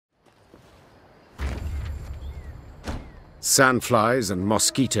Sandflies and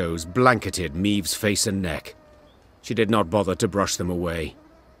mosquitoes blanketed Meve's face and neck. She did not bother to brush them away.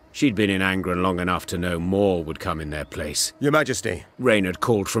 She'd been in Angren long enough to know more would come in their place. Your Majesty. Reynard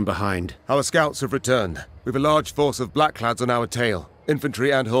called from behind. Our scouts have returned. We've a large force of blackclads on our tail,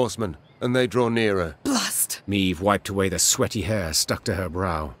 infantry and horsemen, and they draw nearer. Blast! Meve wiped away the sweaty hair stuck to her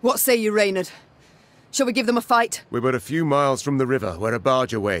brow. What say you, Reynard? Shall we give them a fight? We're but a few miles from the river, where a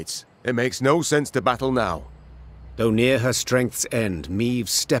barge awaits. It makes no sense to battle now. Though near her strength's end, Meve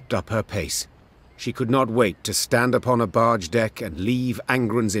stepped up her pace. She could not wait to stand upon a barge deck and leave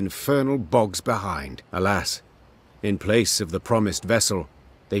Angren's infernal bogs behind. Alas, in place of the promised vessel,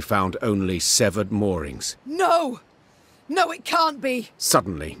 they found only severed moorings. No! No, it can't be!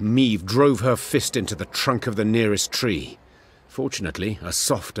 Suddenly, Meve drove her fist into the trunk of the nearest tree. Fortunately, a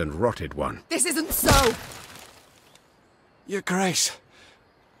soft and rotted one. This isn't so! Your Grace,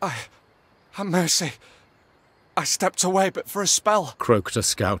 have mercy. I stepped away but for a spell. Croaked a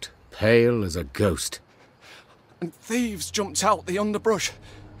scout, pale as a ghost. And thieves jumped out the underbrush.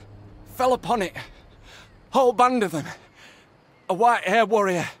 Fell upon it. Whole band of them. A white-haired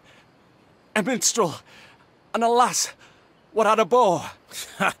warrior. A minstrel. And a lass. What had a bow.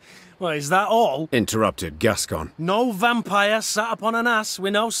 Well, is that all? Interrupted Gascon. No vampire sat upon an ass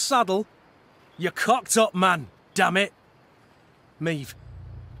with no saddle? You're cocked up, man. Damn it. Meve,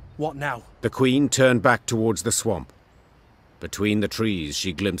 what now? The Queen turned back towards the swamp. Between the trees,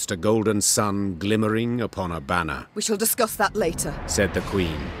 she glimpsed a golden sun glimmering upon a banner. We shall discuss that later, said the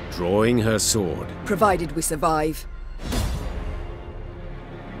Queen, drawing her sword. provided we survive.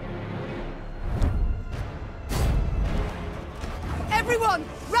 Everyone,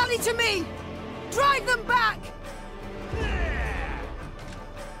 rally to me! Drive them back!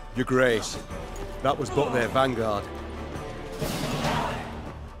 Your Grace, that was but their vanguard.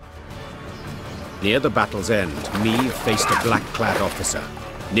 Near the battle's end, Meve faced a black-clad officer.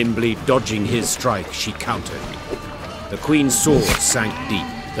 Nimbly dodging his strike, she countered. The Queen's sword sank deep,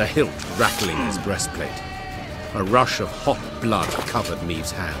 the hilt rattling his breastplate. A rush of hot blood covered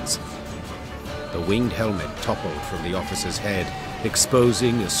Meve's hands. The winged helmet toppled from the officer's head,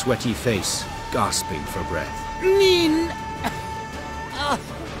 exposing a sweaty face, gasping for breath. Win!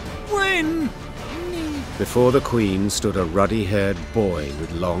 Before the Queen stood a ruddy-haired boy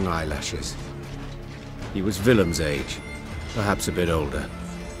with long eyelashes. He was Willem's age, perhaps a bit older.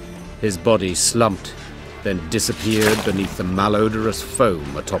 His body slumped, then disappeared beneath the malodorous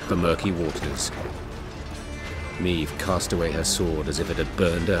foam atop the murky waters. Meve cast away her sword as if it had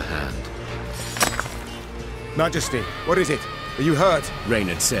burned her hand. Majesty, what is it? Are you hurt?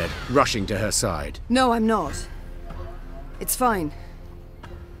 Reynard said, rushing to her side. No, I'm not. It's fine.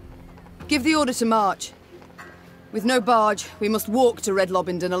 Give the order to march. With no barge, we must walk to Red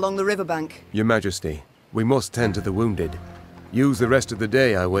Lobington along the riverbank. Your Majesty, we must tend to the wounded. Use the rest of the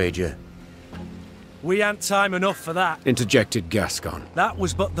day, I wager. We ain't time enough for that. Interjected Gascon. That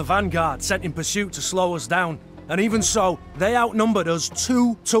was but the vanguard sent in pursuit to slow us down. And even so, they outnumbered us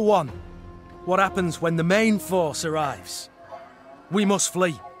 2 to 1. What happens when the main force arrives? We must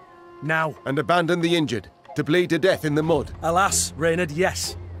flee. Now. And abandon the injured, to bleed to death in the mud. Alas, Reynard,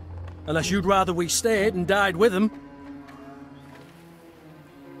 yes. Unless you'd rather we stayed and died with them.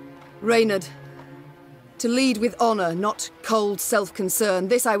 Reynard, to lead with honor, not cold self-concern.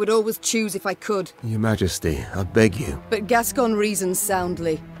 This I would always choose if I could. Your Majesty, I beg you. But Gascon reasons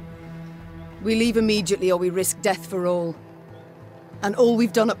soundly. We leave immediately or we risk death for all. And all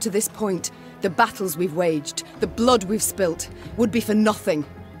we've done up to this point, the battles we've waged, the blood we've spilt, would be for nothing.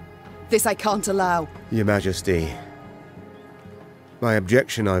 This I can't allow. Your Majesty, my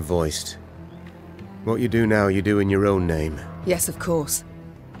objection I voiced. What you do now, you do in your own name. Yes, of course.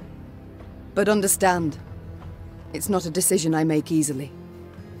 But understand, it's not a decision I make easily.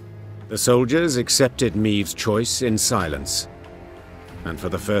 The soldiers accepted Meve's choice in silence. And for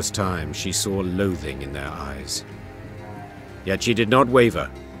the first time, she saw loathing in their eyes. Yet she did not waver.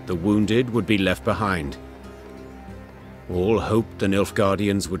 The wounded would be left behind. All hoped the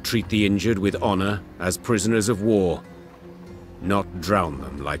Nilfgaardians would treat the injured with honor as prisoners of war, not drown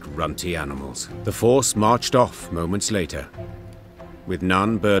them like runty animals. The force marched off moments later. With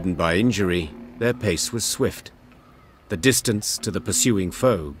none burdened by injury, their pace was swift. The distance to the pursuing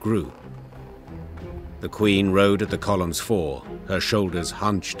foe grew. The Queen rode at the column's fore, her shoulders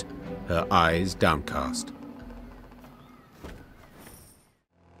hunched, her eyes downcast.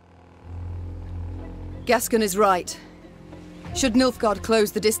 Gascon is right. Should Nilfgaard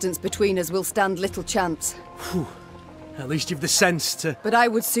close the distance between us, we'll stand little chance. Whew. At least you've the sense to... But I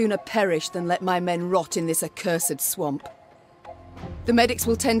would sooner perish than let my men rot in this accursed swamp. The medics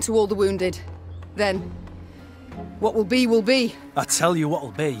will tend to all the wounded. Then, What will be, will be. I tell you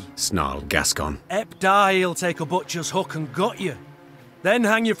what'll be. snarled Gascon. Ep Die'll take a butcher's hook and gut you. Then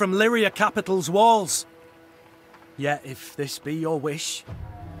hang you from Lyria Capital's walls. Yet, if this be your wish...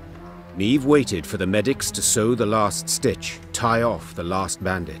 Meve waited for the medics to sew the last stitch, tie off the last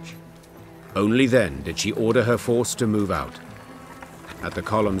bandage. Only then did she order her force to move out. At the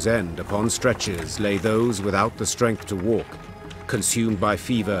column's end, upon stretchers, lay those without the strength to walk, consumed by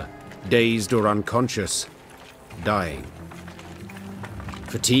fever, dazed or unconscious, dying.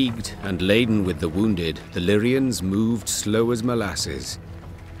 Fatigued and laden with the wounded, the Lyrians moved slow as molasses.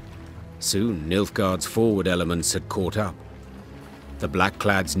 Soon, Nilfgaard's forward elements had caught up. The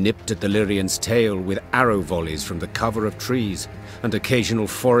Blackclads nipped at the Lyrian's tail with arrow volleys from the cover of trees and occasional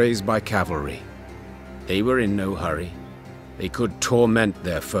forays by cavalry. They were in no hurry. They could torment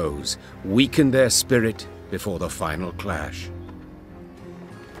their foes, weaken their spirit before the final clash.